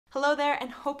Hello there, and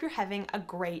hope you're having a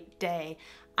great day.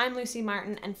 I'm Lucy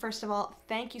Martin, and first of all,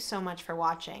 thank you so much for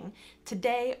watching.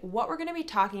 Today, what we're going to be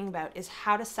talking about is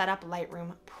how to set up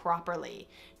Lightroom properly.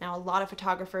 Now, a lot of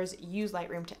photographers use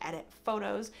Lightroom to edit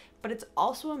photos, but it's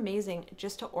also amazing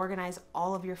just to organize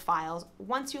all of your files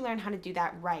once you learn how to do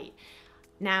that right.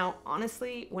 Now,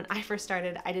 honestly, when I first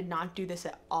started, I did not do this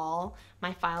at all.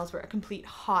 My files were a complete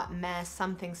hot mess.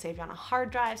 Some things saved on a hard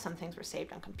drive, some things were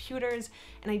saved on computers,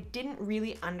 and I didn't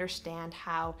really understand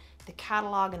how the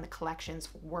catalog and the collections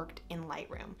worked in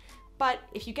Lightroom. But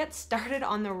if you get started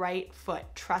on the right foot,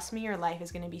 trust me, your life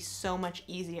is going to be so much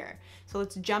easier. So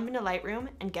let's jump into Lightroom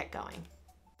and get going.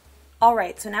 All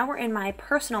right, so now we're in my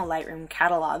personal Lightroom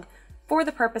catalog. For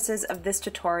the purposes of this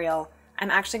tutorial, I'm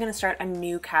actually going to start a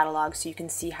new catalog so you can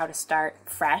see how to start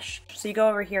fresh. So you go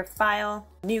over here, File,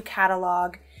 New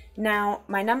Catalog. Now,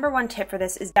 my number one tip for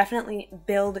this is definitely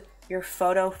build your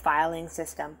photo filing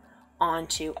system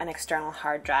onto an external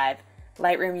hard drive.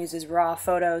 Lightroom uses raw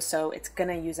photos, so it's going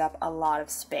to use up a lot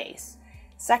of space.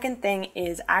 Second thing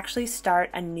is actually start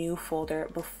a new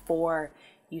folder before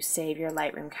you save your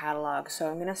Lightroom catalog. So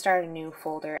I'm going to start a new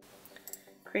folder.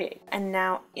 Create. And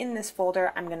now in this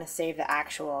folder, I'm going to save the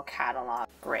actual catalog.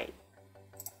 Great.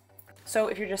 So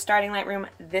if you're just starting Lightroom,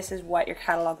 this is what your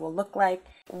catalog will look like.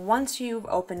 Once you've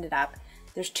opened it up,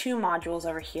 there's two modules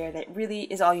over here that really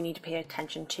is all you need to pay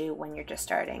attention to when you're just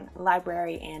starting: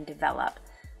 Library and Develop.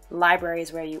 Library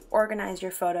is where you organize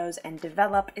your photos, and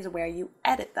Develop is where you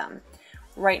edit them.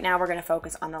 Right now we're going to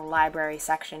focus on the Library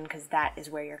section because that is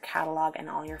where your catalog and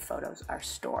all your photos are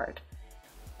stored.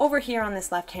 Over here on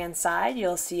this left-hand side,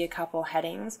 you'll see a couple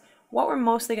headings. What we're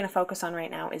mostly going to focus on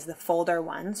right now is the folder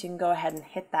one. So you can go ahead and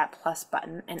hit that plus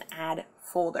button and add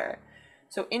folder.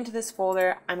 So into this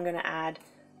folder, I'm going to add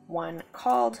one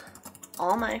called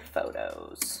All My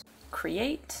Photos.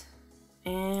 Create,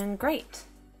 and great.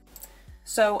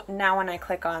 So now when I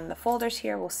click on the folders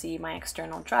here, we'll see my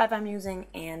external drive I'm using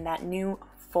and that new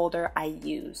folder I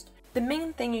used. The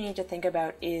main thing you need to think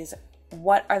about is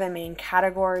what are the main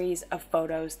categories of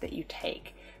photos that you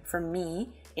take. For me,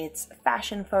 it's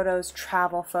fashion photos,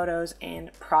 travel photos,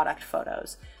 and product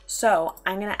photos. So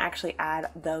I'm going to actually add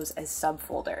those as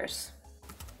subfolders.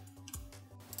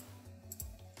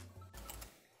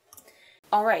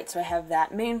 All right, so I have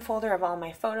that main folder of all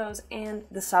my photos and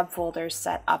the subfolders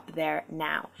set up there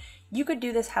now. You could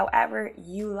do this however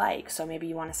you like. So maybe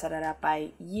you want to set it up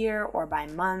by year or by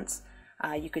months.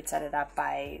 You could set it up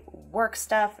by work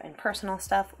stuff and personal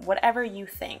stuff, whatever you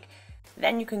think.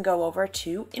 Then you can go over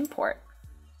to import.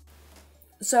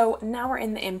 So now we're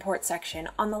in the import section.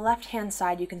 On the left-hand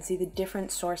side, you can see the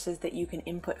different sources that you can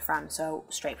input from. So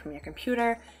straight from your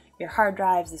computer, your hard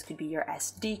drives, this could be your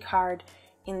SD card.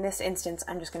 In this instance,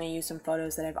 I'm just going to use some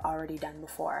photos that I've already done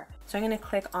before. So I'm going to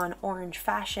click on Orange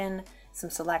Fashion, some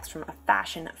selects from a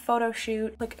fashion photo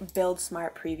shoot. Click Build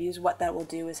Smart Previews. What that will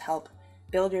do is help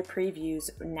build your previews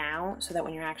now so that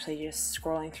when you're actually just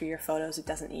scrolling through your photos, it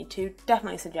doesn't need to.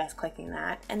 Definitely suggest clicking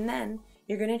that. And then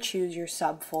you're going to choose your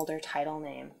subfolder title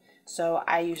name. So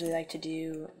I usually like to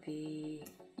do the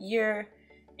year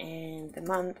and the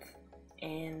month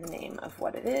and the name of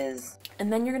what it is. And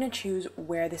then you're going to choose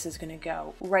where this is going to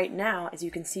go. Right now, as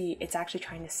you can see, it's actually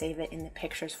trying to save it in the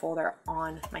pictures folder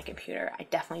on my computer. I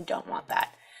definitely don't want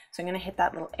that. So I'm going to hit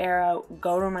that little arrow,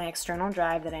 go to my external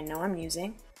drive that I know I'm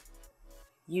using.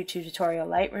 YouTube tutorial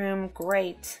Lightroom,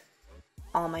 great.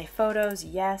 All my photos,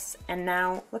 yes. And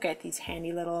now look at these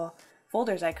handy little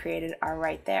folders I created are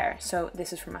right there. So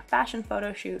this is from a fashion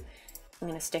photo shoot. I'm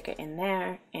going to stick it in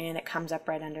there and it comes up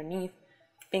right underneath.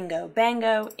 Bingo,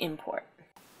 bango, import.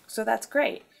 So that's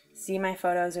great. See, my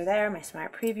photos are there. My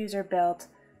smart previews are built.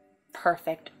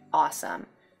 Perfect, awesome.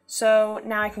 So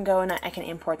now I can go and I can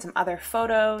import some other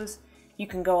photos. You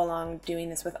can go along doing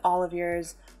this with all of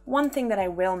yours. One thing that I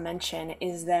will mention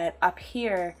is that up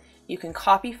here, you can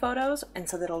copy photos, and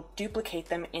so that'll duplicate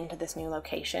them into this new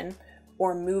location,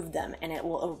 or move them, and it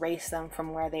will erase them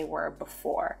from where they were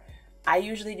before. I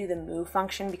usually do the move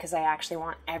function because I actually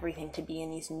want everything to be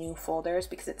in these new folders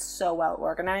because it's so well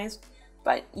organized,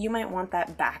 but you might want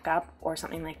that backup or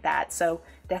something like that. So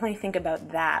definitely think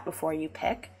about that before you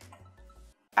pick.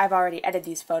 I've already edited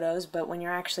these photos, but when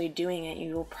you're actually doing it,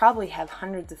 you will probably have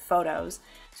hundreds of photos.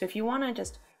 So if you want to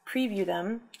just preview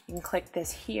them, you can click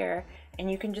this here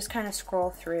and you can just kind of scroll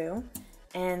through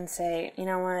and say, you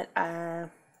know what, I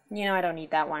don't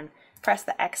need that one. Press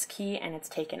the X key and it's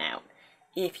taken out.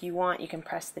 If you want, you can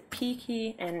press the P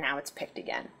key and now it's picked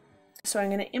again. So I'm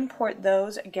going to import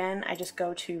those. Again, I just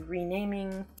go to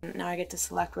renaming. Now I get to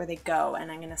select where they go, and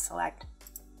I'm going to select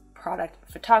product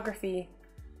photography,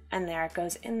 and there it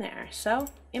goes in there. So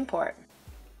import.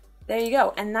 There you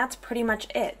go, and that's pretty much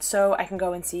it. So I can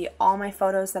go and see all my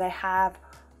photos that I have,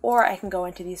 or I can go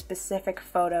into these specific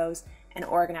photos and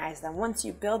organize them. Once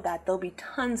you build that, there'll be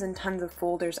tons and tons of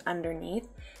folders underneath,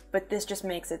 but this just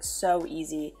makes it so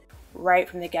easy right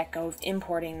from the get-go of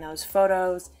importing those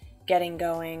photos, getting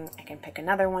going. I can pick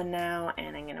another one now,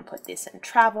 and I'm gonna put this in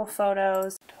travel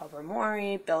photos,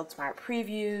 Tobermory, build smart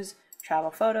previews,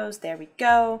 travel photos, there we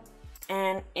go,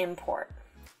 and import.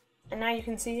 And now you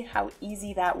can see how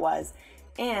easy that was,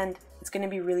 and it's gonna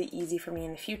be really easy for me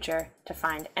in the future to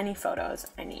find any photos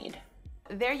I need.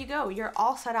 There you go, you're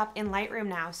all set up in Lightroom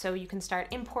now, so you can start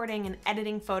importing and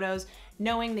editing photos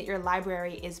knowing that your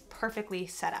library is perfectly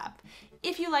set up.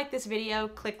 If you like this video,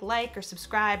 click like or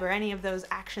subscribe or any of those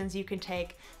actions you can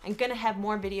take. I'm gonna have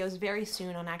more videos very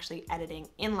soon on actually editing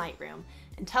in Lightroom.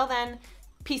 Until then,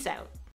 peace out.